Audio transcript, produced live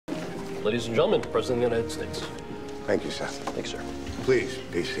Ladies and gentlemen, President of the United States. Thank you, Seth. Thanks, sir. Please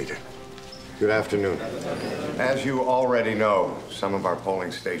be seated. Good afternoon. As you already know, some of our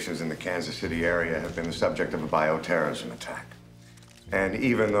polling stations in the Kansas City area have been the subject of a bioterrorism attack. And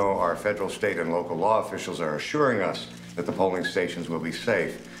even though our federal, state, and local law officials are assuring us that the polling stations will be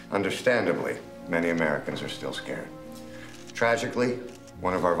safe, understandably, many Americans are still scared. Tragically,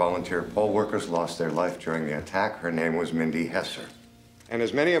 one of our volunteer poll workers lost their life during the attack. Her name was Mindy Hesser. And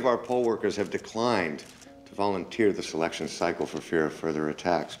as many of our poll workers have declined to volunteer the selection cycle for fear of further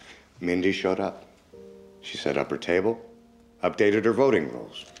attacks, Mindy showed up. She set up her table, updated her voting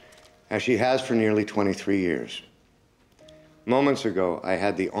rolls, as she has for nearly 23 years. Moments ago, I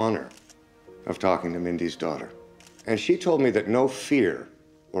had the honor of talking to Mindy's daughter, and she told me that no fear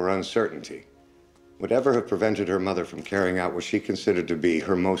or uncertainty would ever have prevented her mother from carrying out what she considered to be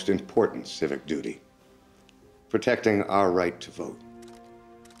her most important civic duty, protecting our right to vote.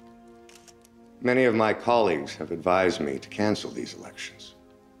 Many of my colleagues have advised me to cancel these elections,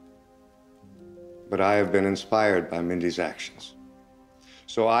 but I have been inspired by Mindy's actions.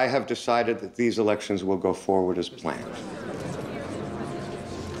 So I have decided that these elections will go forward as planned.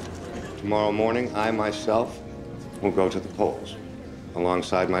 Tomorrow morning, I myself will go to the polls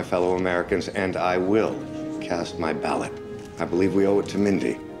alongside my fellow Americans, and I will cast my ballot. I believe we owe it to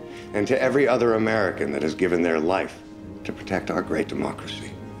Mindy and to every other American that has given their life to protect our great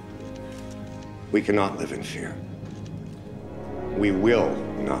democracy. We cannot live in fear. We will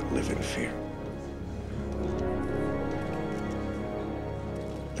not live in fear.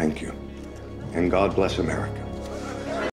 Thank you, and God bless America.